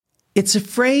It's a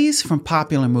phrase from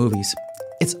popular movies.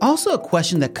 It's also a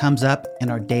question that comes up in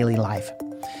our daily life.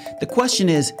 The question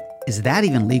is that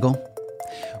even legal?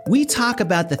 We talk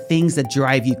about the things that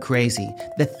drive you crazy,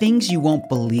 the things you won't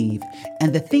believe,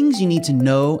 and the things you need to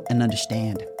know and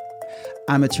understand.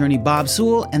 I'm attorney Bob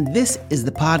Sewell, and this is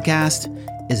the podcast,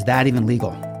 Is That Even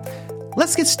Legal?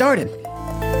 Let's get started.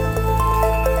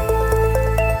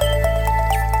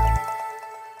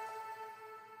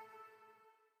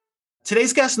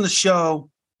 Today's guest on the show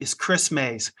is Chris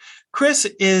Mays. Chris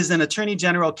is an attorney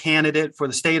general candidate for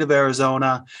the state of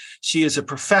Arizona. She is a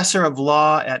professor of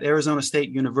law at Arizona State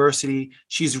University.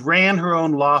 She's ran her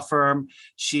own law firm.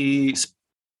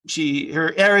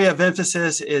 Her area of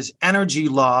emphasis is energy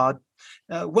law.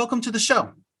 Welcome to the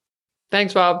show.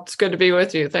 Thanks, Bob. It's good to be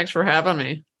with you. Thanks for having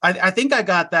me. I think I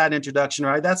got that introduction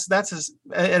right. That's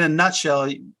in a nutshell,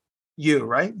 you,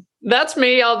 right? That's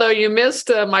me, although you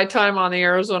missed my time on the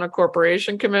Arizona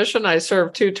Corporation Commission. I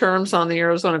served 2 terms on the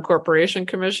Arizona Corporation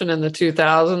Commission in the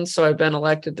 2000s, so I've been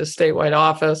elected to statewide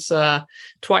office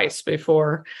twice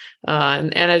before.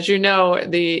 And as you know,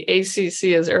 the ACC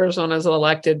is Arizona's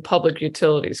elected Public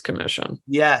Utilities Commission.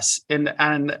 Yes, and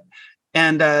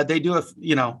they do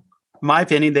my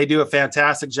opinion, they do a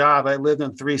fantastic job. I lived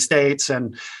in 3 states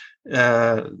and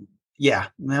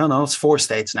it's 4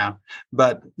 states now,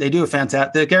 but they do a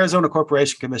fantastic. The Arizona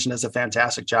Corporation Commission does a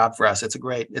fantastic job for us. It's a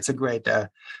great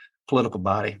political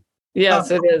body. Yes,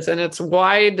 it is, and it's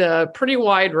pretty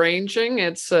wide ranging.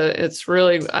 It's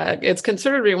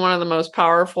considered to be one of the most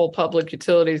powerful public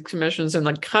utilities commissions in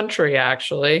the country,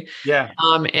 actually. Yeah.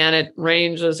 And it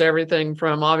ranges everything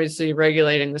from obviously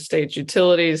regulating the state's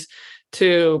utilities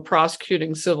to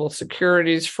prosecuting civil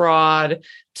securities fraud,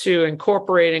 to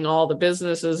incorporating all the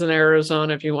businesses in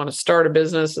Arizona. If you want to start a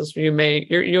business, as you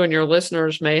and your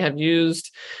listeners may have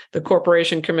used the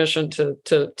Corporation Commission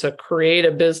to create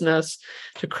a business,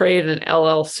 to create an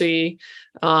LLC,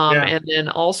 and then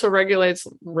also regulates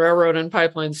railroad and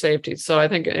pipeline safety. So I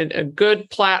think a good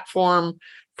platform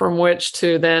from which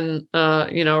to then,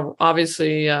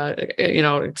 obviously,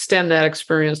 extend that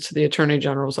experience to the Attorney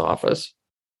General's office.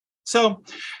 So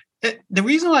the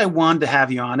reason why I wanted to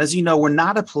have you on, as you know, we're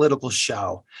not a political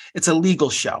show. It's a legal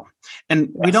show. And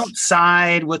we don't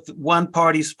side with one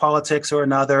party's politics or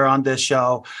another on this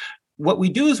show. What we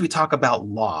do is we talk about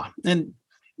law. And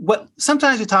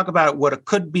sometimes we talk about what it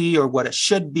could be or what it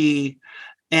should be.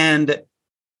 And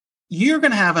you're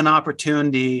going to have an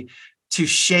opportunity to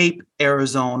shape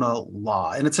Arizona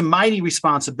law. And it's a mighty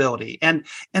responsibility. And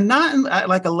not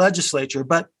like a legislature,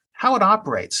 but how it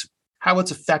operates, how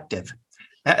it's affected,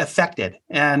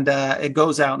 and it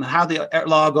goes out, and how the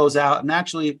law goes out and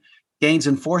actually gains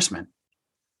enforcement.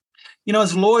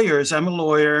 As lawyers, I'm a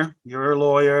lawyer, you're a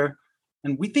lawyer,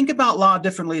 and we think about law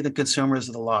differently than consumers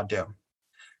of the law do.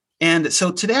 And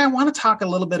so today I want to talk a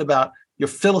little bit about your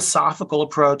philosophical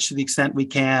approach to the extent we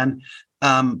can,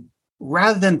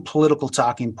 rather than political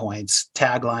talking points,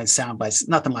 taglines, sound bites,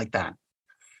 nothing like that.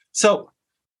 So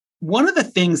one of the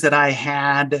things that I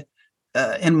had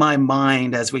in my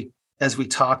mind as we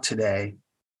talk today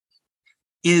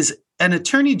is an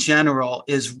attorney general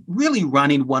is really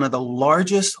running one of the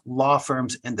largest law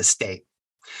firms in the state.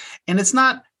 And it's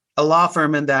not a law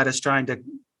firm in that it's trying to,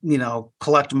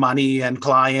 collect money and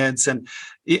clients. And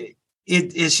it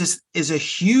is a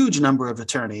huge number of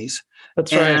attorneys.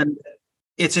 That's right. And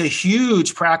it's a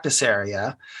huge practice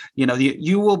area.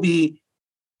 You will be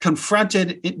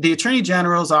confronted, the Attorney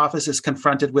General's office is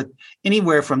confronted with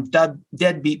anywhere from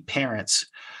deadbeat parents,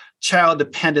 child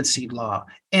dependency law,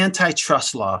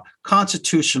 antitrust law,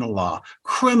 constitutional law,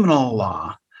 criminal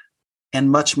law,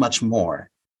 and much, much more.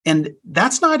 And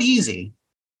that's not easy.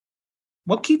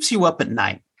 What keeps you up at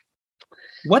night?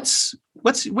 What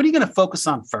are you going to focus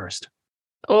on first?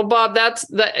 Well, Bob,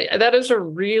 that is a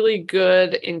really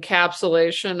good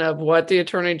encapsulation of what the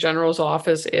Attorney General's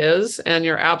office is. And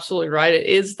you're absolutely right. It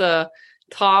is the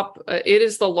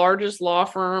largest law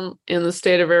firm in the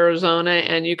state of Arizona.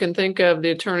 And you can think of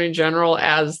the Attorney General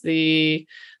as the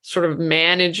sort of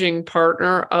managing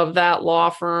partner of that law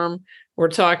firm. We're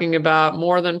talking about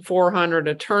more than 400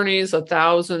 attorneys,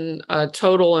 1,000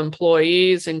 total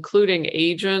employees, including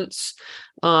agents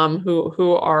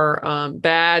who are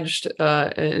badged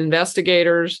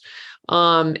investigators.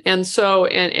 And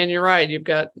you're right, you've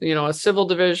got, a civil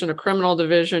division, a criminal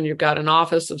division, you've got an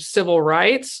Office of Civil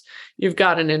Rights, you've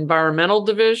got an environmental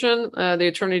division, the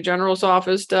Attorney General's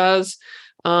office does.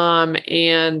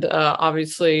 Obviously,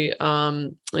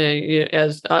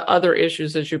 as other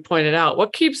issues, as you pointed out.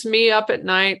 What keeps me up at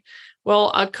night?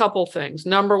 Well, a couple things.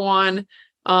 Number one,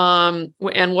 and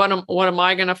what am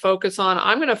I going to focus on?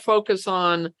 I'm going to focus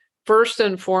on first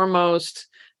and foremost,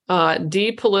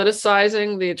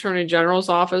 depoliticizing the Attorney General's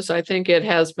office. I think it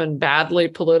has been badly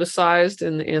politicized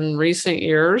in recent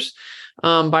years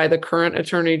by the current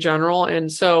Attorney General.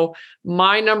 And so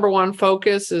my number one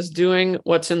focus is doing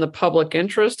what's in the public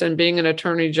interest and being an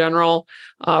Attorney General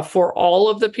for all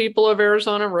of the people of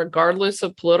Arizona, regardless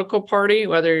of political party,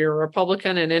 whether you're a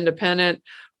Republican, an independent,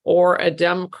 or a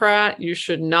Democrat. You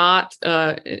should not,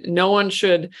 no one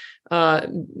should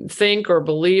think or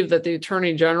believe that the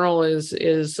Attorney General is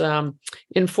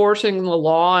enforcing the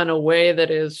law in a way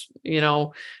that is,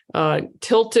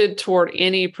 tilted toward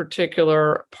any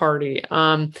particular party.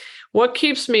 What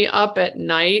keeps me up at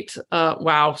night?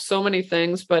 Wow, so many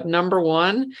things. But number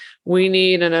one, we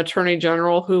need an Attorney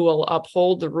General who will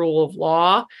uphold the rule of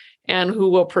law and who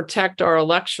will protect our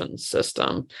election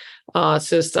system.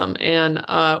 And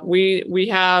we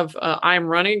have, I'm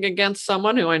running against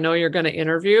someone who I know you're going to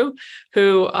interview,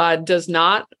 who does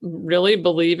not really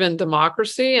believe in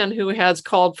democracy and who has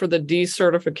called for the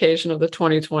decertification of the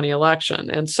 2020 election.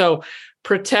 And so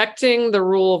protecting the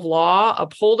rule of law,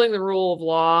 upholding the rule of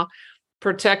law,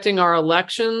 protecting our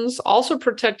elections, also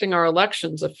protecting our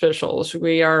elections officials.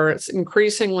 We are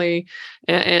increasingly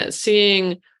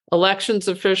seeing elections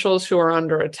officials who are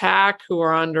under attack, who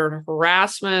are under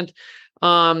harassment,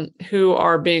 who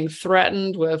are being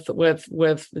threatened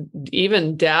with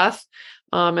even death.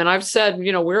 And I've said,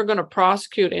 we're going to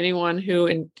prosecute anyone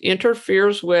who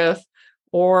interferes with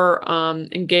or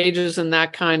engages in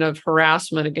that kind of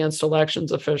harassment against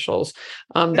elections officials.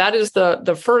 That is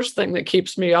the first thing that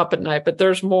keeps me up at night, but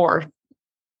there's more.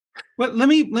 Well, let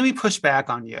me push back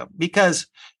on you because,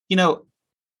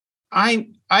 I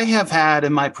have had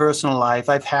in my personal life,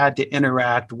 I've had to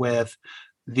interact with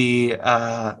the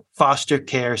foster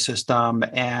care system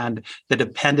and the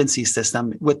dependency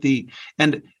system with the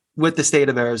state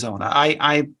of Arizona.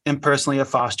 I am personally a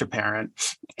foster parent,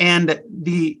 and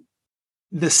the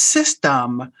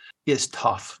system is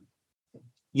tough.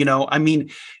 You have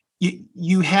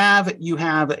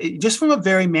just from a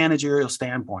very managerial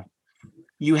standpoint,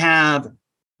 you have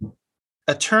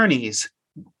attorneys,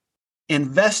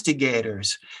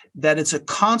 investigators, that it's a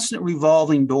constant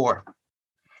revolving door.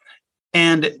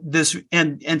 And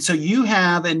so you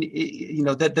have,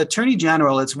 that the Attorney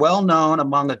General, it's well known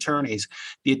among attorneys,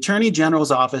 the Attorney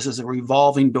General's office is a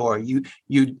revolving door.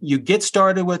 You get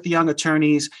started with the young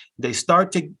attorneys, they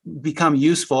start to become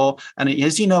useful. And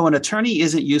as you know, an attorney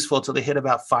isn't useful till they hit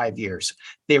about 5 years.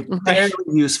 They're barely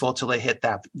useful till they hit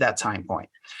that time point.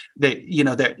 They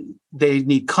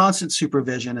need constant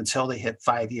supervision until they hit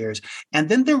 5 years. And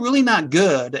then they're really not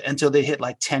good until they hit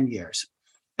like 10 years.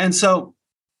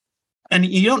 And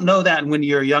you don't know that when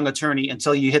you're a young attorney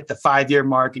until you hit the 5-year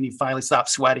mark and you finally stop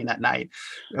sweating at night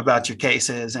about your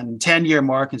cases, and 10-year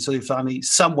mark until you finally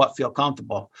somewhat feel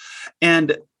comfortable.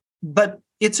 But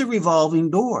it's a revolving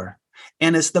door,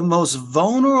 and it's the most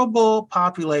vulnerable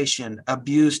population,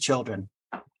 abused children.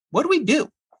 What do we do?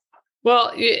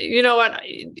 Well, you know what?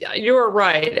 You're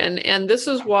right. And this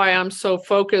is why I'm so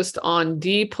focused on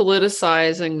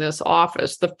depoliticizing this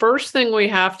office. The first thing we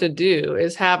have to do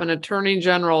is have an Attorney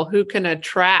General who can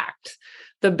attract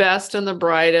the best and the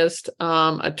brightest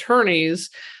attorneys.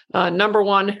 Number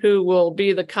one, who will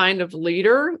be the kind of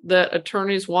leader that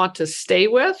attorneys want to stay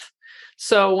with.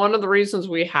 So one of the reasons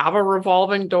we have a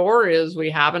revolving door is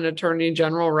we have an Attorney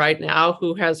General right now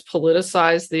who has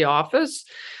politicized the office.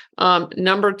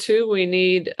 Number two, we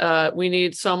need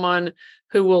someone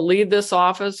who will lead this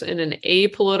office in an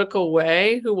apolitical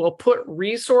way, who will put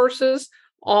resources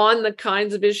on the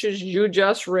kinds of issues you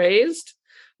just raised.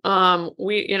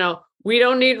 We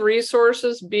don't need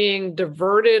resources being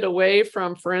diverted away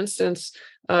from, for instance,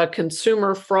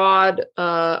 consumer fraud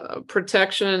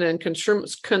protection and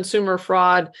consumer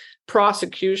fraud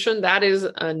prosecution. That is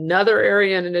another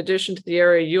area, and in addition to the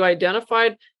area you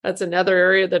identified, that's another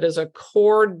area that is a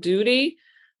core duty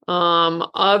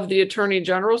of the Attorney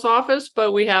General's office.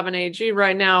 But we have an AG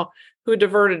right now who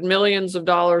diverted millions of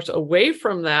dollars away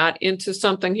from that into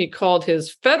something he called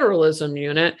his federalism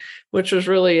unit, which was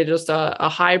really just a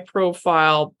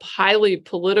high-profile, highly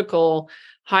political,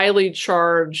 highly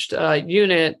charged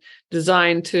unit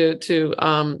designed to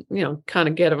kind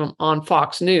of get him on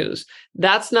Fox News.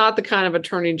 That's not the kind of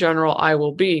Attorney General I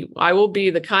will be. I will be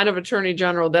the kind of Attorney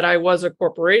General that I was a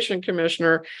corporation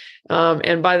commissioner.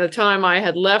 And by the time I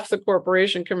had left the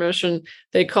Corporation Commission,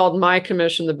 they called my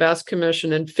commission the best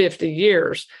commission in 50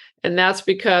 years. And that's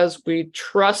because we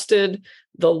trusted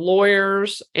the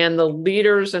lawyers and the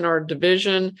leaders in our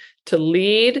division to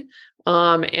lead.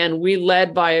 And we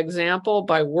led by example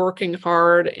by working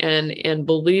hard and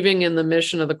believing in the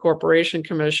mission of the Corporation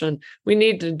Commission. We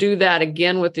need to do that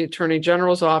again with the Attorney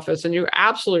General's office. And you're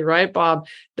absolutely right, Bob.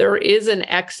 There is an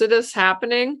exodus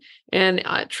happening. And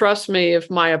trust me, if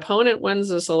my opponent wins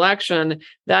this election,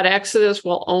 that exodus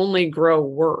will only grow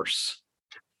worse.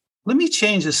 Let me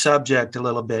change the subject a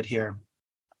little bit here.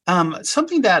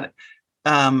 Something that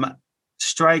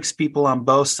strikes people on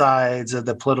both sides of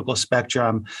the political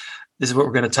spectrum is what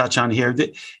we're going to touch on here.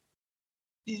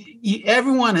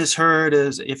 Everyone has heard,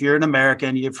 as if you're an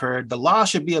American, you've heard the law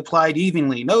should be applied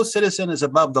evenly. No citizen is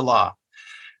above the law.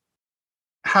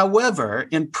 However,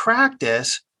 in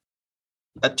practice,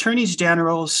 attorneys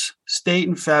generals, state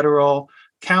and federal,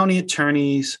 county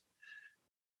attorneys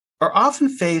are often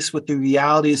faced with the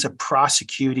realities of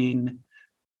prosecuting,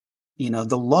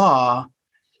 the law,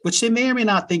 which they may or may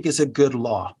not think is a good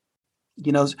law.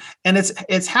 And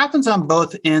it happens on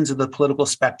both ends of the political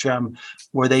spectrum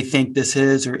where they think this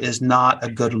is or is not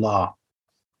a good law.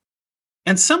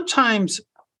 And sometimes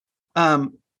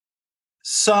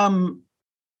some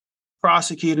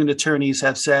prosecuting attorneys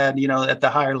have said, at the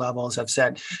higher levels have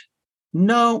said,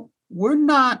 no,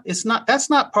 that's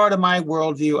not part of my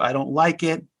worldview. I don't like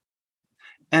it.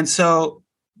 And so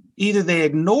either they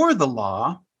ignore the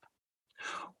law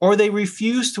or they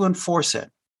refuse to enforce it.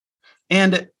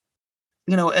 And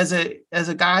as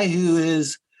a guy who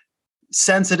is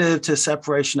sensitive to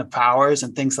separation of powers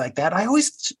and things like that,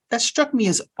 that struck me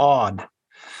as odd.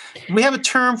 We have a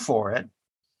term for it,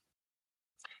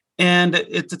 and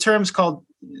the term's called,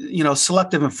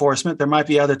 selective enforcement. There might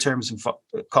be other terms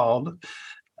called.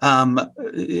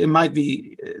 There might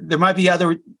be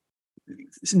other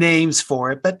names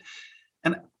for it, but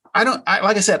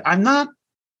like I said, I'm not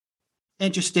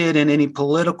interested in any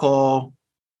political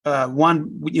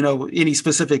any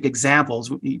specific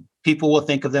examples. People will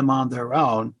think of them on their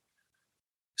own.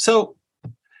 So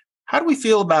how do we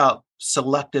feel about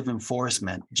selective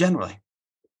enforcement generally?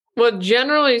 Well,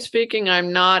 generally speaking,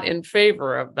 I'm not in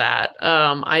favor of that.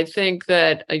 I think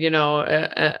that,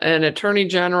 an attorney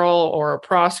general or a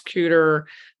prosecutor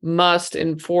must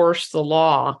enforce the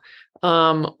law.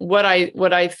 What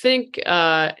I think,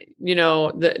 there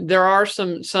are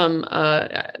some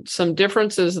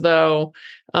differences though,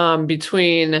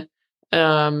 between,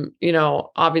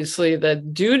 obviously the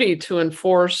duty to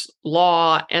enforce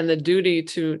law and the duty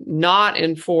to not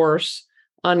enforce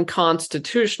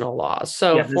unconstitutional laws.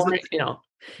 So,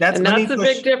 that's a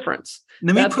big difference.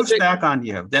 Let me push back on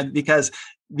you then, because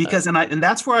and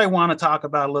that's where I want to talk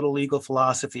about a little legal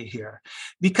philosophy here,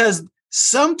 because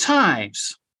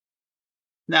sometimes.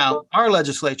 Now, our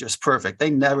legislature is perfect. They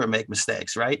never make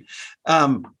mistakes, right?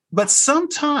 But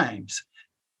sometimes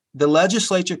the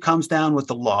legislature comes down with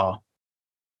the law.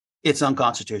 It's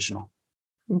unconstitutional.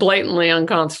 Blatantly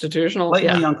unconstitutional.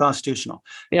 Unconstitutional.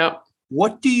 Yeah.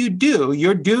 What do?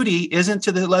 Your duty isn't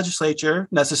to the legislature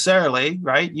necessarily,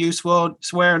 right? You swear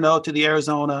an oath to the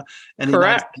Arizona and the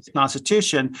United States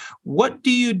Constitution. What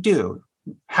do you do?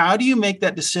 How do you make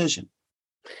that decision?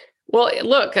 Well,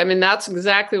 look, that's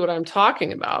exactly what I'm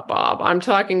talking about, Bob. I'm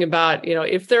talking about,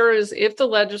 if the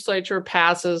legislature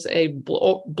passes a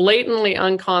blatantly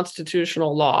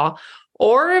unconstitutional law,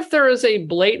 or if there is a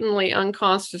blatantly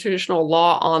unconstitutional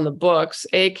law on the books,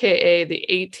 aka the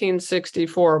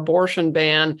 1864 abortion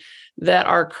ban that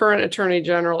our current attorney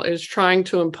general is trying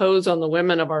to impose on the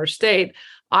women of our state,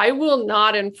 I will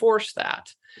not enforce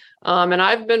that. And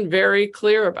I've been very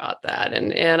clear about that.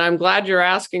 And I'm glad you're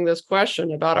asking this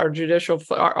question about our judicial,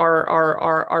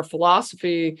 our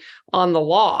philosophy on the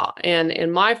law.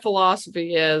 And my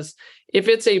philosophy is, if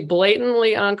it's a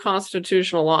blatantly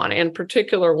unconstitutional law, and in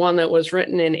particular one that was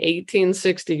written in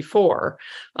 1864,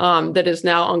 that is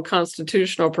now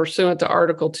unconstitutional pursuant to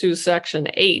Article 2, Section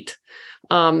 8,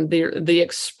 the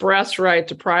express right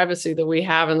to privacy that we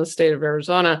have in the state of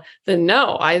Arizona, then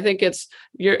no, I think it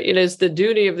is the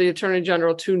duty of the Attorney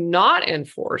General to not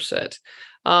enforce it.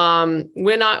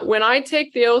 When I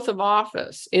take the oath of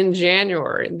office in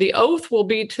January, the oath will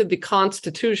be to the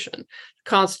Constitution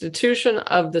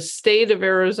of the state of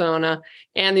Arizona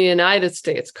and the United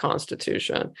States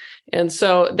Constitution. And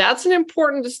so that's an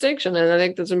important distinction. And I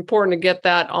think that's important to get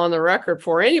that on the record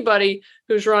for anybody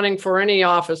who's running for any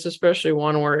office, especially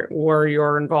one where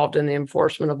you're involved in the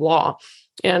enforcement of law.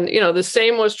 And, the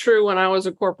same was true when I was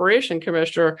a corporation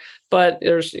commissioner, but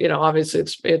there's, obviously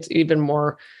it's even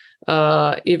more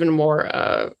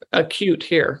acute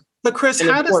here. But Chris,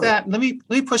 how does that, let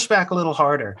me push back a little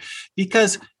harder,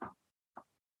 because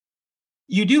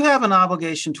you do have an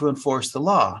obligation to enforce the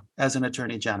law as an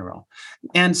attorney general.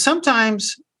 And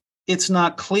sometimes it's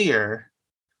not clear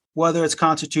whether it's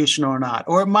constitutional or not,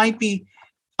 or it might be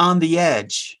on the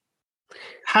edge.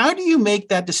 How do you make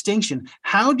that distinction?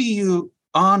 How do you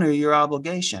honor your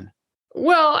obligation?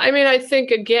 Well, I mean, I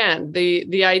think again,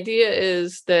 the idea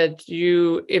is that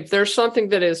if there's something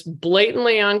that is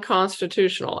blatantly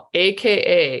unconstitutional,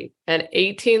 aka an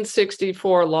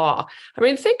 1864 law. I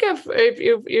mean, think of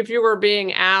if you were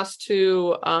being asked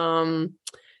to,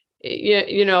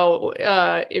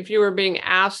 if you were being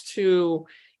asked to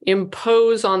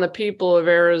impose on the people of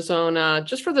Arizona,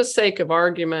 just for the sake of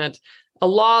argument, a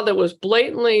law that was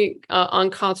blatantly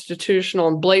unconstitutional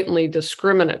and blatantly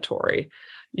discriminatory.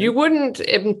 You wouldn't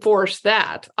enforce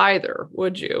that either,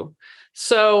 would you?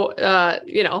 So,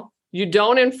 you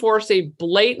don't enforce a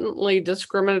blatantly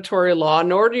discriminatory law,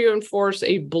 nor do you enforce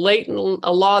a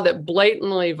law that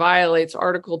blatantly violates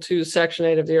Article 2, Section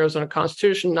 8 of the Arizona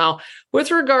Constitution. Now,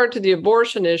 with regard to the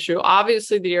abortion issue,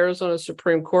 obviously the Arizona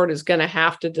Supreme Court is going to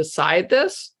have to decide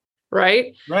this,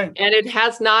 right? Right. And it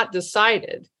has not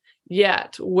decided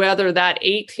yet whether that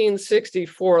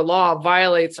 1864 law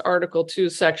violates Article 2,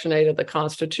 Section 8 of the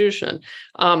Constitution.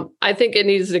 I think it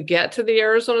needs to get to the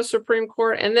Arizona Supreme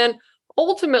Court. And then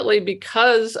ultimately,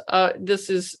 because this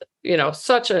is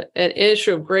such an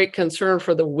issue of great concern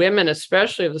for the women,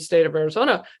 especially of the state of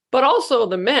Arizona, but also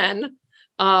the men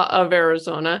of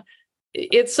Arizona,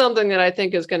 it's something that I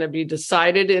think is going to be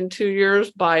decided in 2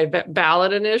 years by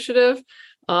ballot initiative.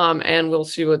 And we'll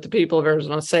see what the people of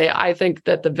Arizona say. I think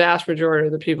that the vast majority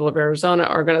of the people of Arizona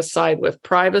are going to side with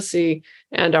privacy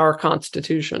and our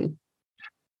Constitution.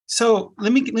 So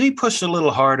let me push a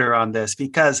little harder on this,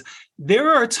 because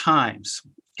there are times,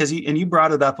 and you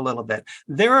brought it up a little bit,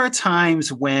 there are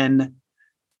times when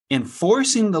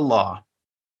enforcing the law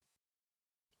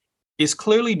is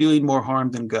clearly doing more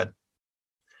harm than good.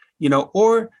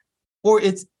 Or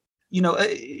it's,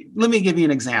 let me give you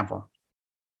an example.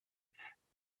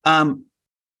 As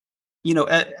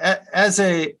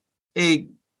a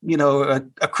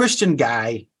Christian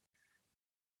guy,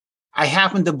 I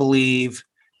happen to believe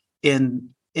in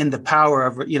the power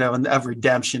of of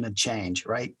redemption and change,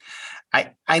 right?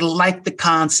 I like the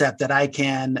concept that I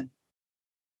can,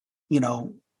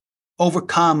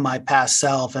 overcome my past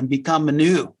self and become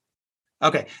anew.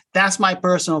 Okay, that's my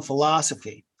personal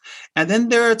philosophy. And then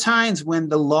there are times when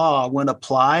the law, when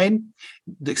applied,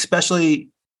 especially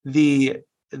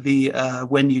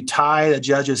when you tie the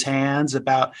judge's hands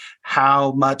about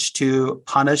how much to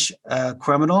punish a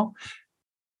criminal,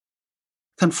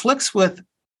 conflicts with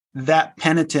that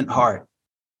penitent heart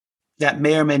that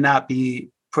may or may not be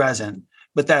present,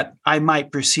 but that I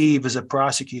might perceive as a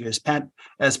prosecutor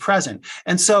as present.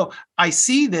 And so I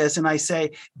see this and I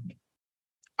say,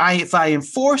 if I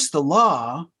enforce the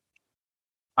law,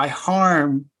 I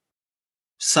harm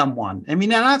someone. I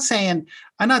mean, I'm not saying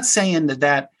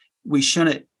that we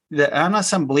shouldn't, I'm not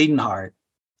some bleeding heart,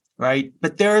 right?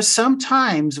 But there are some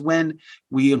times when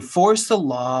we enforce the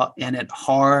law and it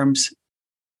harms,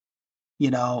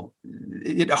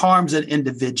 it harms an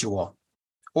individual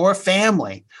or a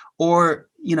family or,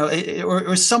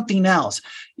 or something else.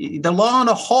 The law on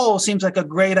a whole seems like a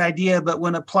great idea, but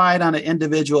when applied on an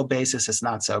individual basis, it's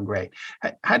not so great.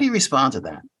 How do you respond to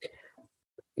that?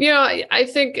 I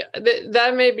think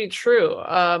that may be true,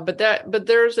 but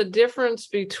there's a difference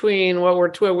between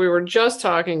what we were just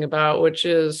talking about, which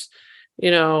is, a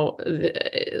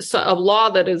law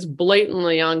that is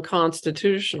blatantly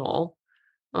unconstitutional,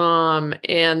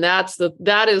 and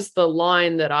that is the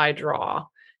line that I draw.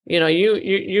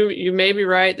 You may be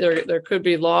right. There could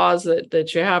be laws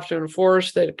that you have to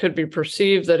enforce that could be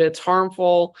perceived that it's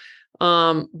harmful,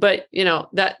 but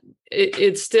that.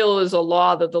 It still is a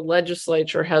law that the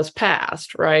legislature has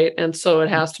passed, right? And so it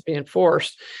has to be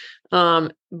enforced.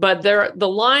 But the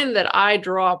line that I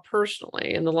draw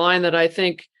personally, and the line that I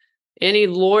think any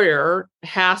lawyer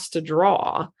has to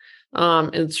draw,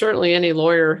 and certainly any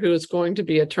lawyer who is going to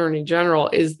be attorney general,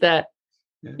 is that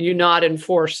you not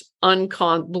enforce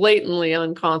blatantly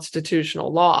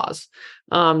unconstitutional laws.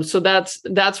 So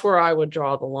that's where I would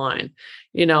draw the line,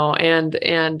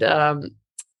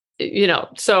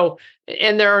 so,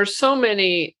 and there are so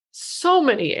many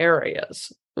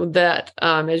areas that,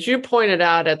 as you pointed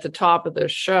out at the top of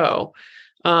this show,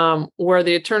 where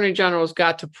the attorney general's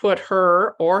got to put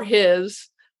her or his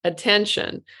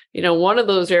attention. One of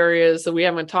those areas that we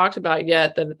haven't talked about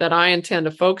yet that I intend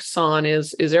to focus on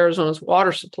is Arizona's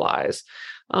water supplies.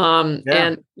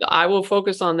 And I will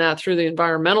focus on that through the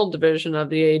environmental division of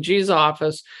the AG's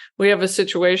office. We have a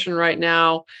situation right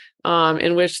now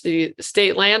in which the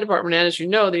state land department, and as you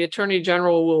know, the attorney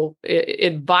general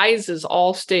advises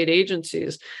all state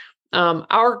agencies.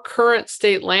 Our current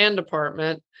state land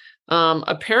department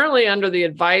apparently under the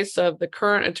advice of the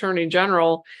current attorney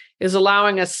general, is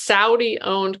allowing a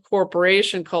Saudi-owned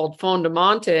corporation called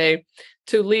Fondamonte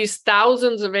to lease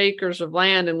thousands of acres of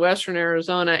land in Western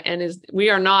Arizona, and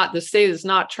the state is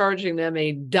not charging them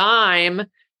a dime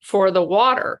for the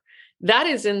water. That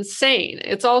is insane.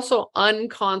 It's also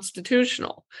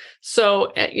unconstitutional.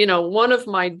 So, one of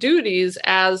my duties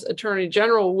as Attorney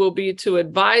General will be to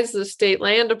advise the state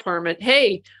land department,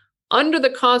 hey, under the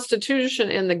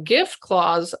Constitution and the gift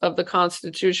clause of the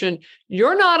Constitution,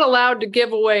 you're not allowed to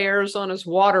give away Arizona's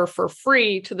water for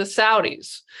free to the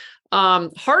Saudis.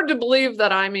 Hard to believe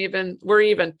that we're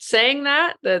even saying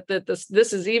that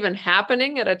this is even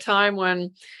happening at a time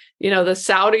when, the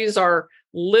Saudis are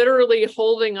literally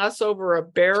holding us over a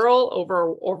barrel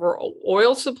over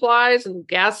oil supplies and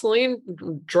gasoline,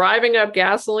 driving up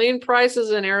gasoline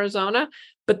prices in Arizona.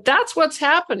 But that's what's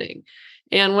happening.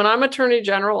 And when I'm Attorney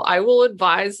General, I will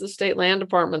advise the state land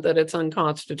department that it's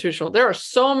unconstitutional. There are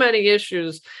so many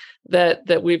issues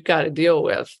that we've got to deal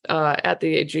with at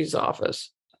the AG's office.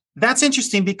 That's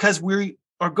interesting because we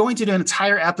are going to do an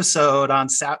entire episode on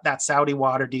that Saudi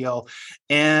water deal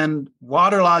and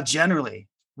water law generally.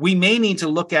 We may need to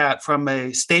look at from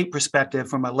a state perspective,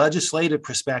 from a legislative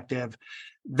perspective,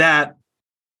 that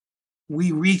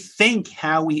we rethink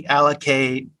how we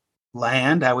allocate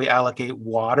land, how we allocate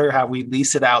water, how we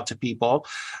lease it out to people,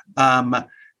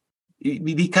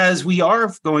 because we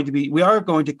are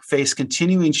going to face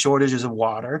continuing shortages of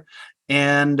water,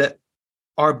 and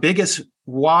our biggest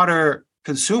water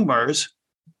consumers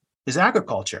is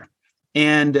agriculture.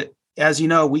 And as you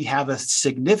know, we have a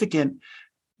significant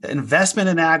investment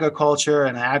in agriculture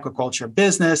and agriculture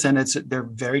business, and they're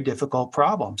very difficult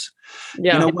problems.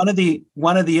 Yeah. One of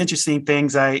the interesting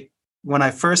things when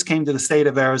I first came to the state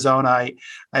of Arizona,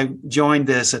 I joined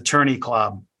this attorney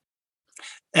club,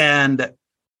 and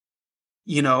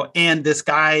this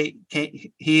guy,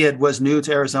 was new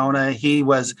to Arizona. He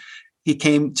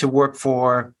came to work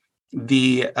for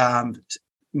the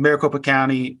Maricopa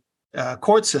County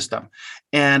court system.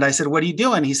 And I said, "What are you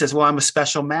doing?" He says, "Well, I'm a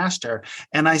special master."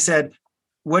 And I said,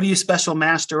 "What are you special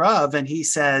master of?" And he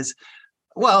says,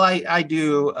 "Well, I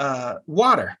do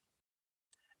water."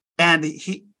 And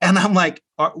I'm like,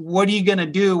 "What are you going to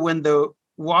do when the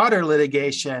water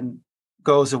litigation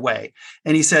goes away?"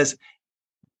 And he says,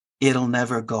 "It'll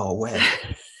never go away."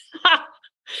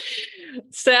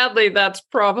 Sadly, that's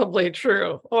probably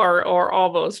true, or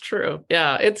almost true.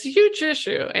 Yeah, it's a huge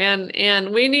issue, and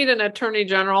we need an attorney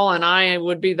general, and I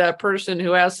would be that person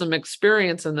who has some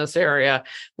experience in this area.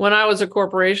 When I was a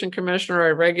corporation commissioner, I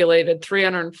regulated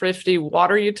 350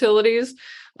 water utilities.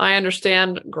 I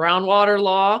understand groundwater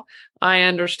law. I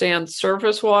understand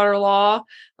surface water law.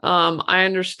 I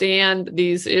understand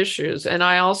these issues. And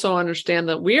I also understand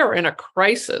that we are in a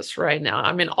crisis right now.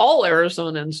 I mean, all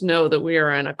Arizonans know that we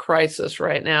are in a crisis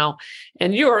right now.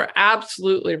 And you are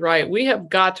absolutely right. We have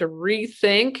got to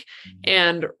rethink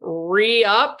and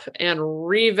re-up and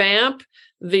revamp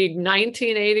the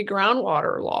 1980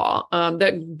 groundwater law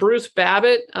that Bruce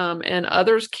Babbitt and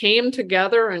others came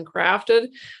together and crafted.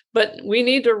 But we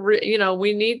need to, reform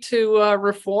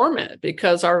it,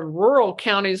 because our rural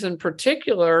counties in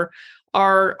particular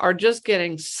are just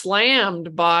getting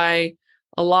slammed by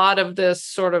a lot of this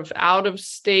sort of out of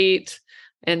state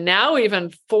and now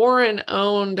even foreign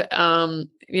owned,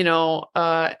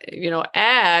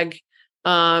 ag,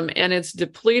 and it's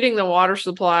depleting the water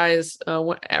supplies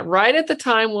right at the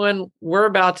time when we're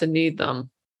about to need them.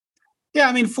 Yeah,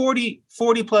 I mean, 40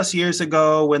 plus years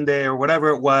ago when they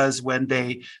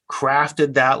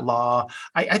crafted that law,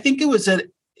 I think it was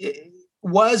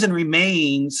and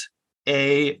remains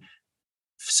a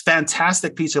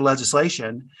fantastic piece of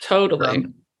legislation. Totally.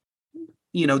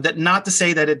 That not to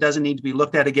say that it doesn't need to be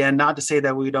looked at again, not to say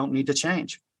that we don't need to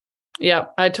change. Yeah,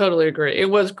 I totally agree. It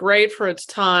was great for its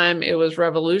time. It was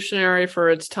revolutionary for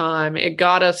its time. It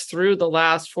got us through the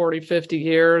last 40, 50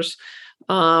 years.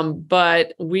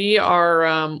 But we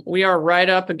are right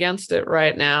up against it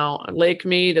right now. Lake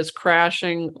Mead is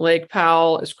crashing. Lake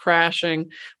Powell is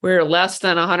crashing. We're less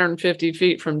than 150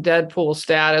 feet from dead pool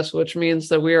status, which means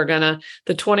that we are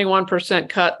the 21%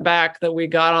 cut back that we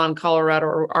got on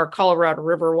our Colorado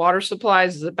River water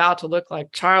supplies is about to look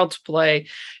like child's play.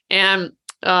 And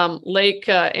Lake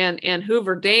and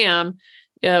Hoover Dam,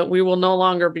 we will no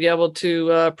longer be able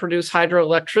to produce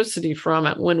hydroelectricity from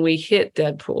it when we hit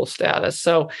dead pool status.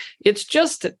 So it's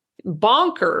just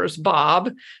bonkers,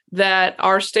 Bob, that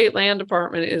our state land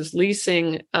department is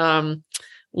leasing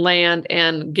land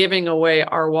and giving away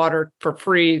our water for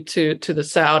free to the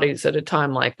Saudis at a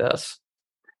time like this.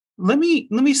 let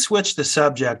me switch the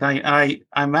subject.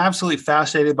 I'm absolutely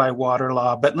fascinated by water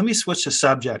law, but let me switch the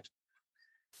subject.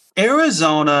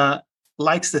 Arizona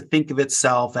likes to think of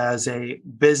itself as a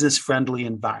business-friendly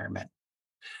environment,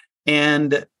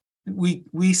 and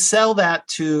we sell that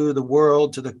to the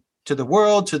world, to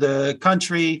the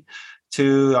country,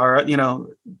 to our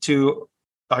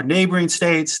neighboring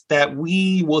states, that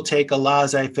we will take a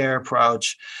laissez-faire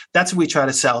approach. That's what we try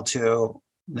to sell to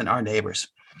our neighbors.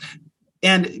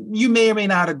 And you may or may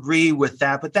not agree with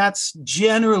that, but that's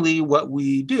generally what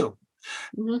we do.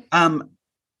 Mm-hmm.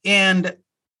 And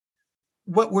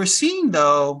what we're seeing,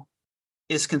 though,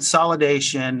 is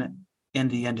consolidation in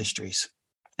the industries,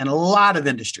 and a lot of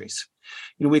industries.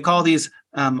 We call these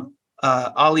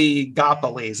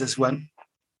oligopolies. This one.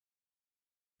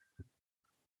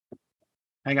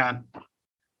 Hang on.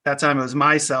 That time it was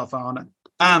my cell phone.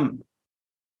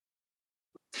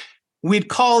 We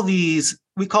call these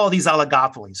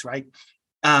oligopolies, right?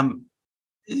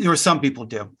 Or some people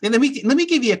do. And let me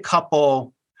give you a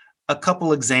couple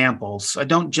examples. I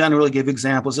don't generally give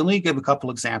examples. Let me give a couple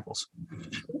examples.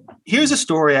 Here's a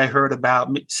story I heard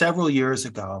about several years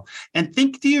ago. And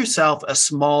think to yourself, a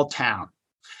small town.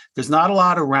 There's not a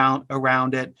lot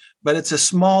around it, but it's a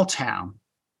small town.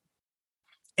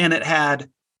 And it had,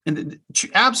 and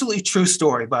absolutely true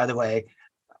story, by the way.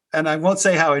 And I won't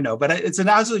say how I know, but it's an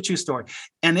absolutely true story.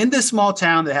 And in this small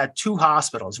town, they had two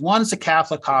hospitals. One is a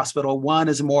Catholic hospital. One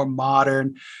is a more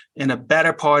modern, in a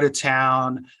better part of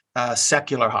town,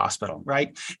 secular hospital,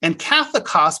 right? And Catholic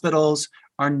hospitals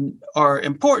are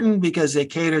important because they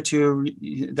cater to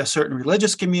the certain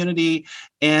religious community,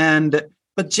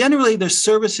 but generally their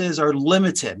services are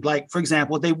limited. Like, for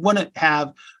example, they wouldn't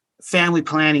have family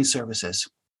planning services,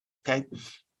 okay?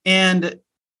 And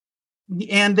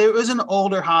there was an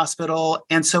older hospital,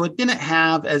 and so it didn't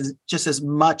have as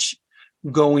much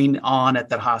going on at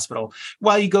that hospital.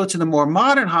 While you go to the more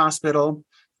modern hospital,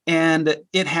 and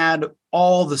it had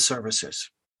all the services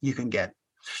you can get.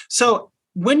 So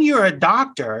when you're a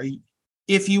doctor,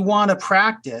 if you want to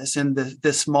practice in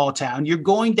this small town, you're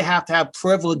going to have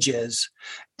privileges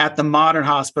at the modern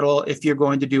hospital if you're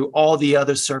going to do all the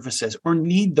other services or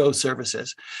need those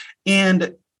services.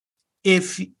 And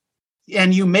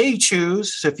you may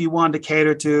choose, so if you want to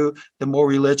cater to the more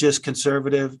religious,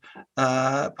 conservative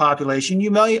population, you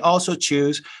may also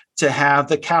choose to have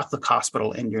the Catholic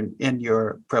hospital in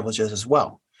your privileges as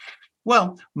well.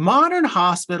 Well, modern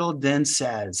hospital then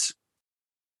says,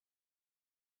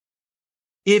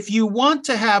 if you want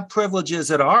to have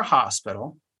privileges at our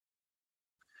hospital,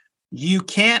 you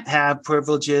can't have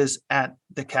privileges at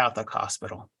the Catholic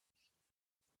hospital.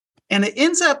 And it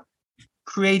ends up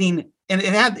creating, and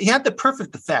it had the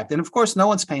perfect effect. And of course, no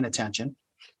one's paying attention.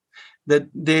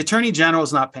 The Attorney General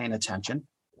is not paying attention.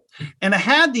 And it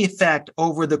had the effect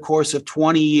over the course of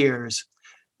 20 years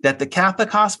that the Catholic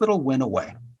hospital went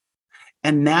away.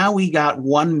 And now we got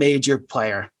one major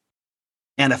player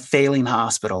and a failing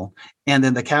hospital. And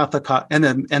then the Catholic and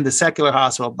the secular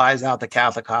hospital buys out the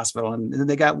Catholic hospital, and then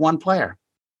they got one player.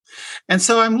 And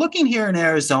so I'm looking here in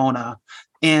Arizona,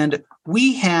 and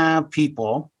we have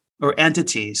people or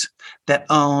entities that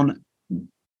own,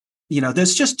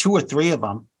 there's just 2 or 3 of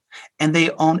them, and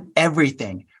they own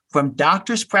everything from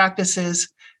doctors' practices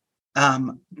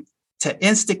to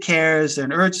Instacares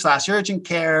and urgent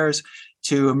cares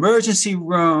to emergency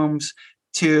rooms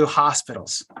to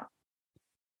hospitals.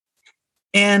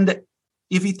 And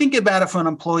if you think about it from an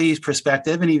employee's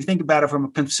perspective, and if you think about it from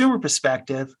a consumer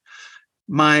perspective,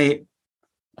 my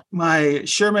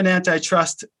Sherman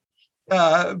antitrust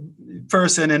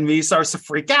person in me starts to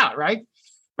freak out, right?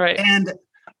 Right.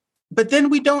 But then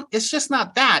it's just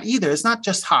not that either. It's not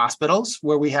just hospitals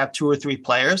where we have 2 or 3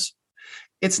 players.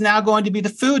 It's now going to be the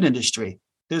food industry.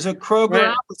 There's a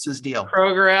Kroger Albertsons deal.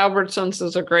 Kroger Albertsons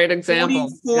is a great example.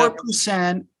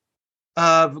 44%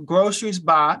 of groceries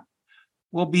bought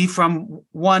will be from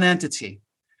one entity.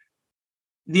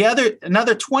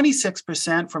 Another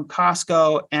 26% from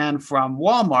Costco and from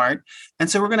Walmart. And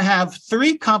so we're going to have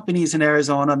 3 companies in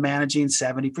Arizona managing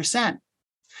 70%.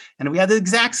 And we have the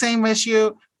exact same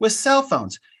issue with cell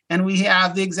phones. And we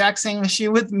have the exact same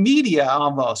issue with media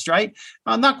almost, right?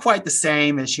 Not quite the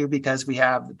same issue because we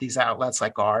have these outlets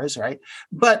like ours, right?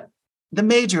 But the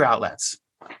major outlets.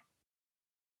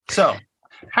 So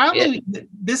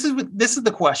this is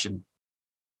the question.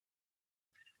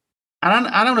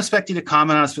 I don't expect you to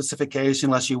comment on a specific case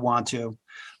unless you want to,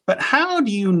 but how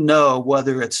do you know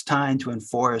whether it's time to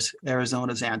enforce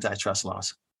Arizona's antitrust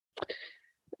laws?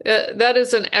 That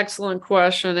is an excellent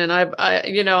question, and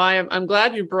I'm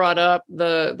glad you brought up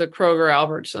the Kroger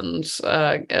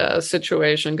Albertsons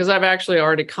situation, because I've actually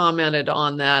already commented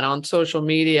on that on social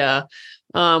media,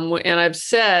 and I've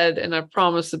said, and I've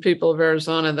promised the people of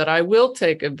Arizona that I will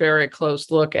take a very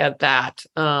close look at that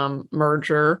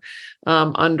merger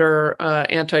under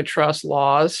antitrust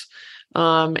laws.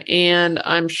 And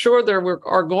I'm sure there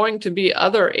are going to be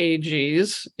other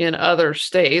AGs in other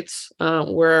states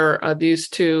where these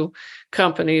two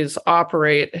companies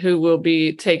operate who will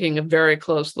be taking a very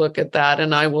close look at that,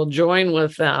 and I will join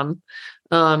with them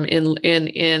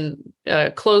in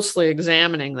closely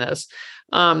examining this.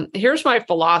 Here's my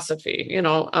philosophy,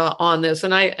 on this,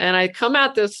 and I come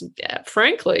at this,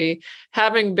 frankly,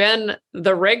 having been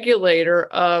the regulator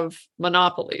of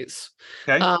monopolies.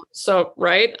 Okay.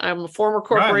 Right, I'm a former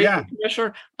corporation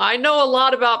commissioner. I know a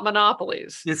lot about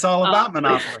monopolies. It's all about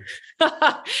monopoly.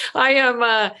 I am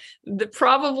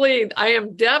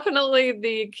definitely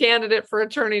the candidate for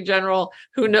Attorney General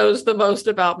who knows the most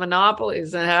about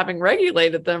monopolies, and having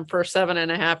regulated them for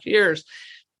 7.5 years.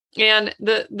 And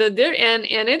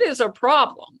and it is a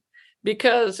problem,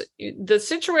 because the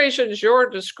situations you're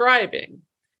describing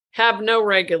have no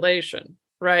regulation,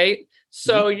 right?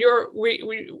 So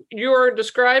you're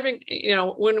describing,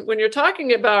 when you're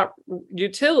talking about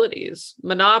utilities,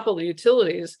 monopoly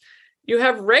utilities, you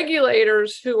have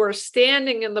regulators who are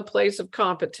standing in the place of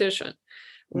competition.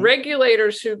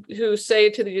 Regulators who say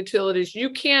to the utilities,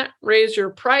 you can't raise your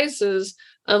prices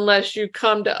unless you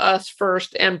come to us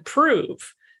first and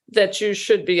prove that you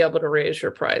should be able to raise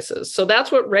your prices. So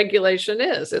that's what regulation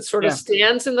is. It sort of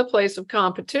stands in the place of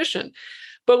competition.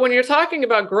 But when you're talking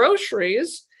about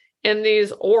groceries and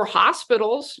or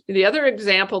hospitals, the other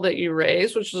example that you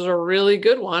raised, which is a really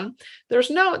good one, there's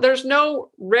no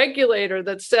regulator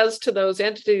that says to those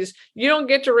entities, you don't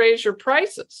get to raise your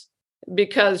prices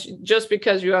because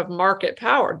you have market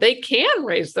power. They can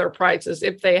raise their prices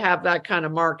if they have that kind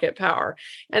of market power.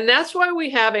 And that's why we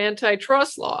have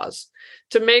antitrust laws,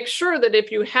 to make sure that if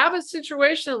you have a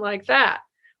situation like that,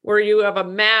 where you have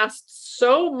amassed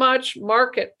so much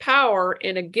market power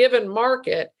in a given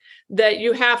market, that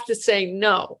you have to say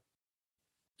no.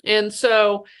 And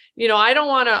so, I don't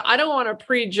want to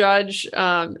prejudge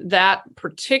that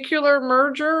particular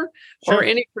merger or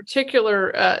any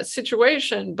particular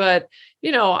situation, but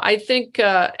I think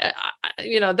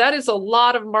that is a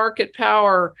lot of market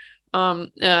power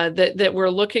that we're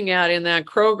looking at in that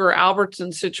Kroger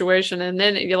Albertson situation. And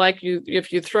then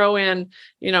if you throw in,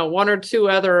 one or two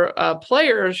other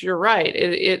players, you're right.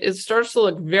 It starts to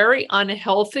look very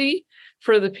unhealthy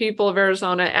for the people of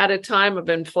Arizona at a time of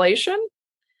inflation.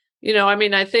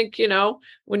 I think,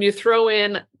 when you throw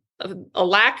in a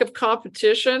lack of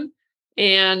competition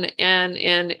and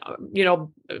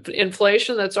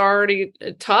inflation that's already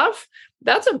tough,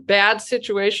 that's a bad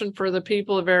situation for the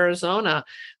people of Arizona.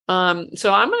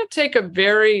 So I'm going to take a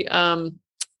very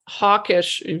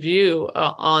hawkish view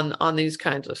on these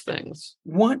kinds of things.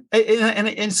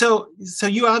 So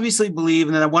you obviously believe,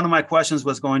 and then one of my questions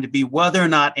was going to be whether or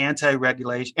not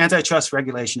antitrust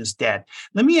regulation is dead.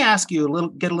 Let me ask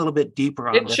you get a little bit deeper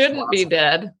on this. It shouldn't be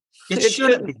dead. It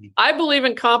shouldn't be. I believe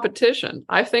in competition.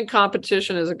 I think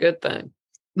competition is a good thing.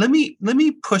 Let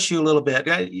me push you a little bit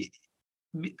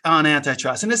on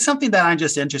antitrust, and it's something that I'm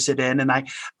just interested in, and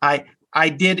I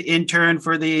did intern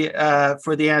for the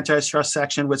antitrust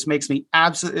section, which makes me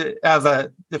absolutely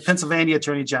the Pennsylvania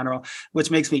Attorney General,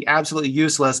 which makes me absolutely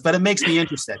useless, but it makes me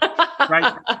interested,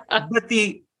 right?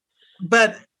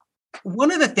 But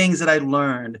one of the things that I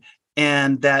learned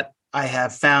and that I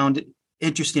have found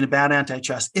interesting about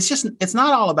antitrust, it's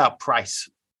not all about price.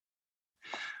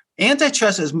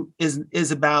 Antitrust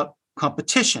is about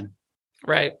competition,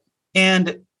 right?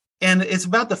 And it's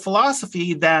about the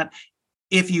philosophy that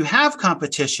if you have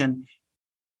competition,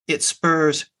 it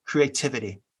spurs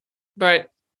creativity. Right.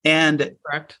 And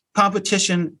correct.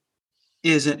 Competition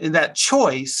that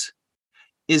choice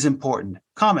is important.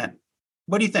 Comment.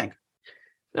 What do you think?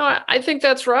 No, I think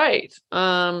that's right.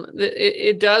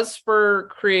 It does spur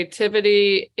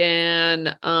creativity,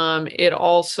 and it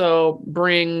also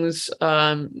brings,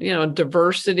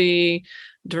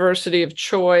 diversity of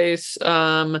choice.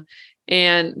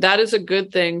 And that is a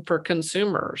good thing for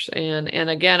consumers. And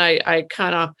again, I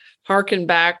kind of harken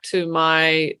back to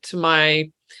my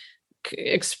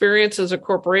experience as a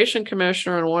corporation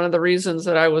commissioner. And one of the reasons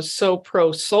that I was so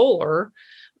pro solar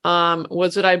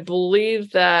was that I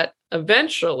believe that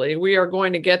eventually we are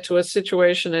going to get to a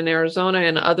situation in Arizona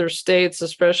and other states,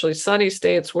 especially sunny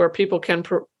states, where people can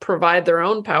provide their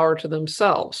own power to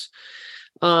themselves,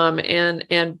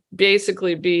 and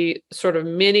basically be sort of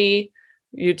mini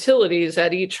utilities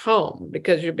at each home,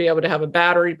 because you'd be able to have a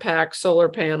battery pack, solar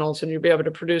panels, and you'd be able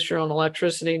to produce your own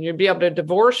electricity, and you'd be able to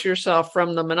divorce yourself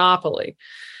from the monopoly.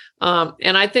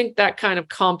 And I think that kind of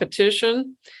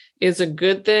competition is a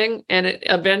good thing, and it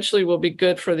eventually will be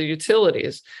good for the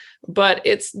utilities. But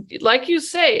it's like you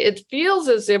say, it feels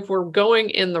as if we're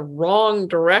going in the wrong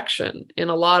direction in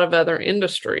a lot of other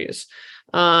industries.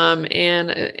 And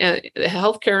the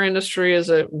healthcare industry is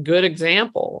a good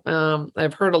example.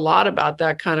 I've heard a lot about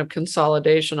that kind of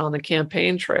consolidation on the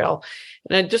campaign trail,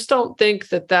 and I just don't think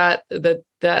that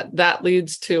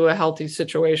leads to a healthy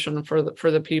situation for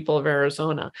the people of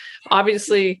Arizona.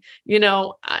 Obviously,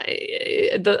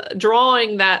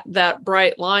 drawing that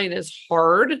bright line is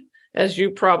hard, as you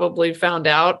probably found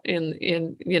out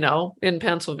in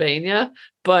Pennsylvania,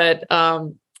 but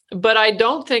I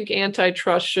don't think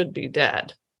antitrust should be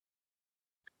dead.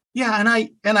 Yeah, and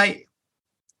I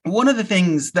one of the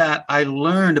things that I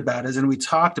learned about is, and we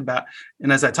talked about,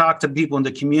 and as I talked to people in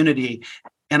the community,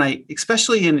 and I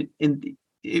especially in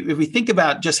if we think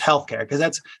about just healthcare, because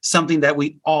that's something that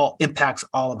impacts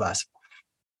all of us.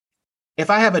 If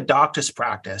I have a doctor's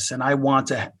practice and I want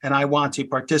to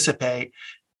participate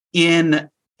in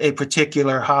a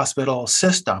particular hospital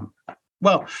system,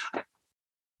 well,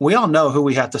 we all know who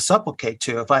we have to supplicate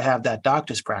to if I have that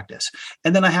doctor's practice.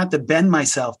 And then I have to bend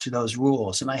myself to those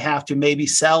rules, and I have to maybe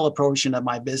sell a portion of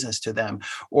my business to them,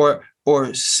 or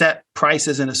set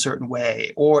prices in a certain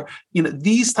way, or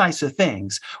these types of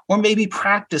things, or maybe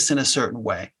practice in a certain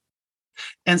way.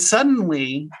 And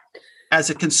suddenly,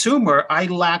 as a consumer, I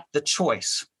lack the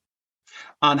choice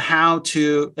on how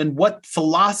to and what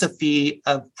philosophy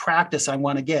of practice I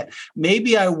want to get.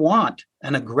 Maybe I want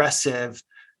an aggressive,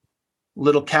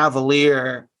 little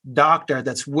cavalier doctor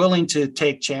that's willing to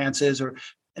take chances,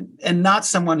 and not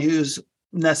someone who's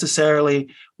necessarily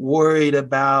worried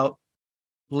about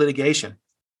litigation.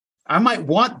 I might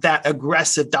want that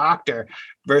aggressive doctor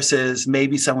versus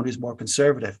maybe someone who's more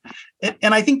conservative.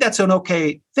 And I think that's an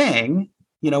okay thing.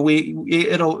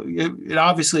 It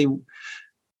obviously,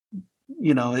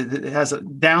 it has a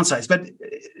downsides,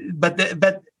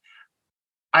 but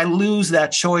I lose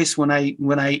that choice when I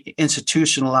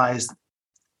institutionalize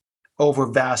over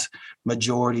vast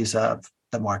majorities of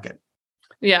the market.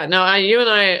 Yeah, no,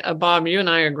 Bob, you and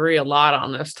I agree a lot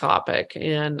on this topic,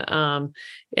 and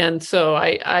so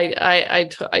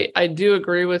I do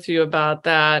agree with you about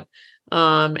that,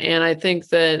 and I think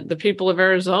that the people of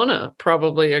Arizona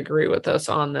probably agree with us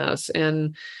on this,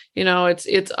 and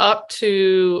it's up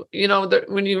to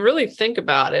when you really think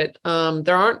about it,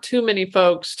 there aren't too many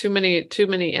folks, too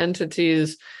many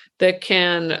entities that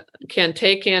can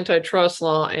take antitrust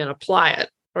law and apply it,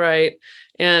 right?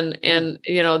 And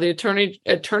the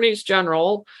attorneys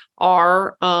general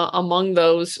are among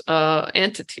those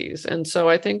entities, and so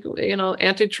I think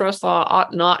antitrust law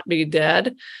ought not be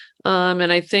dead,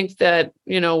 and I think that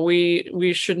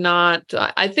we should not.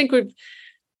 I think we've,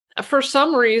 for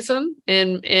some reason,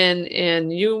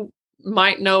 and you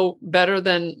might know better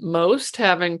than most,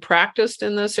 having practiced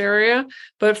in this area,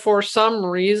 but for some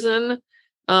reason,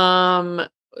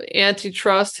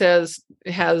 antitrust has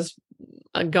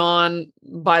gone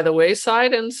by the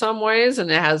wayside in some ways, and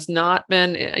it has not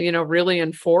been, really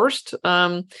enforced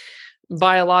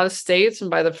by a lot of states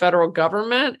and by the federal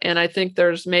government. And I think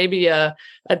there's maybe a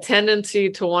tendency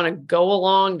to want to go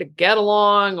along to get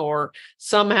along, or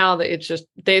somehow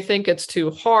they think it's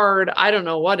too hard. I don't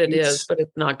know what it is, but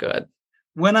it's not good.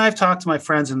 When I've talked to my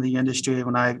friends in the industry,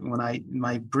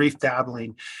 my brief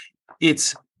dabbling,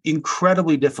 it's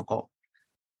incredibly difficult.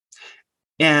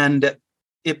 And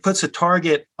it puts a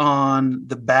target on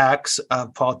the backs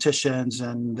of politicians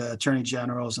and attorney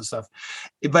generals and stuff.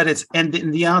 But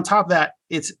on top of that,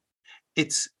 it's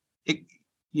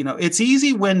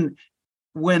easy when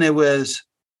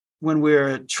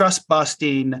we're trust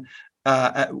busting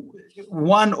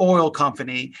one oil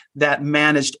company that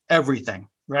managed everything,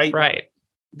 right? Right.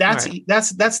 That's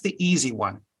the easy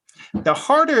one. The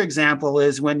harder example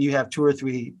is when you have two or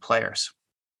three players.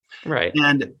 Right.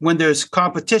 And when there's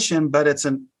competition, but it's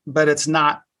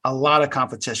not a lot of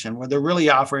competition, where they're really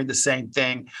offering the same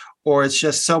thing, or it's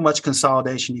just so much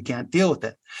consolidation you can't deal with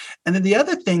it. And then the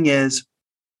other thing is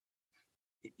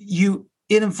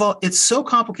it's so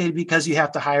complicated because you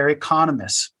have to hire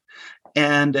economists,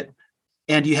 and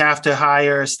you have to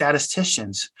hire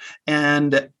statisticians,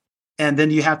 and then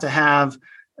you have to have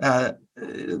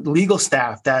legal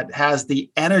staff that has the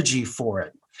energy for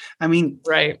it. I mean,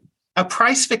 right. A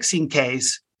price fixing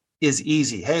case is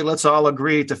easy. Hey, let's all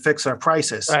agree to fix our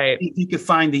prices. Right. You can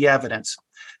find the evidence.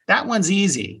 That one's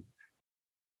easy,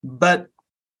 but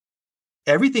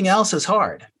everything else is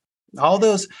hard. All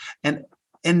those, and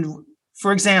And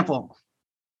for example,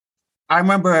 I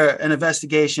remember an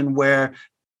investigation where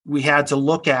we had to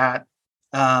look at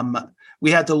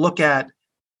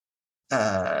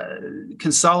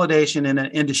consolidation in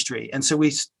an industry. And so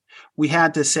we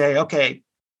had to say, okay,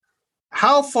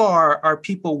 how far are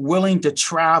people willing to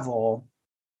travel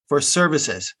for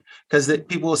services? Because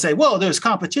people will say, well, there's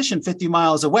competition 50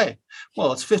 miles away.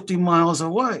 Well, it's 50 miles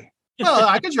away. Well,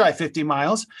 I could drive 50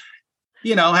 miles.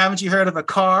 Haven't you heard of a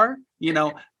car?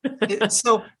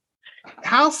 So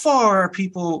how far are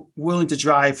people willing to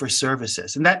drive for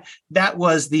services? And that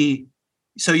was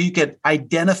so you could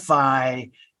identify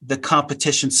the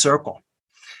competition circle.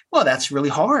 Well, that's really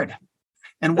hard.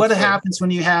 And what happens when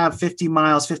you have 50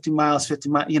 miles,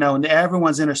 and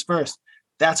everyone's interspersed?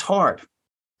 That's hard.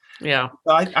 Yeah.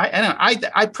 So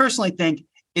I personally think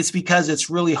it's because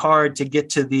it's really hard to get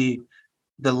to the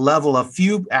level of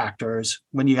few actors.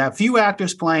 When you have few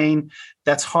actors playing,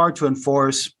 that's hard to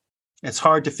enforce. It's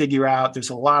hard to figure out. There's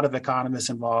a lot of economists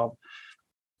involved.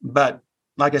 But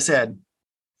like I said,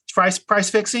 price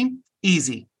fixing,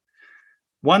 easy.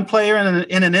 One player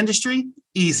in an industry,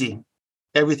 easy.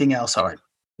 Everything else hard.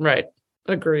 Right.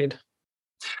 Agreed.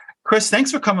 Chris,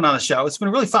 thanks for coming on the show. It's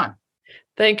been really fun.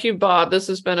 Thank you, Bob. This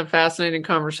has been a fascinating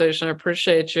conversation. I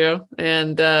appreciate you.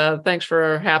 And thanks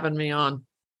for having me on.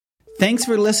 Thanks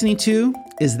for listening to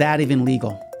Is That Even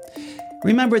Legal?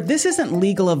 Remember, this isn't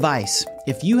legal advice.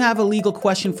 If you have a legal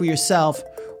question for yourself,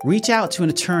 reach out to an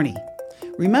attorney.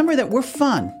 Remember that we're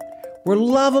fun, we're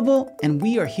lovable, and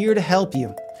we are here to help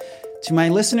you. To my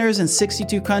listeners in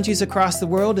 62 countries across the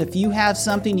world, if you have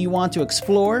something you want to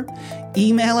explore,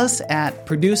 email us at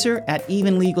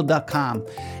producer@evenlegal.com.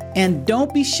 And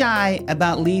don't be shy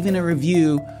about leaving a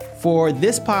review for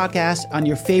this podcast on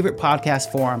your favorite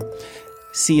podcast forum.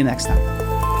 See you next time.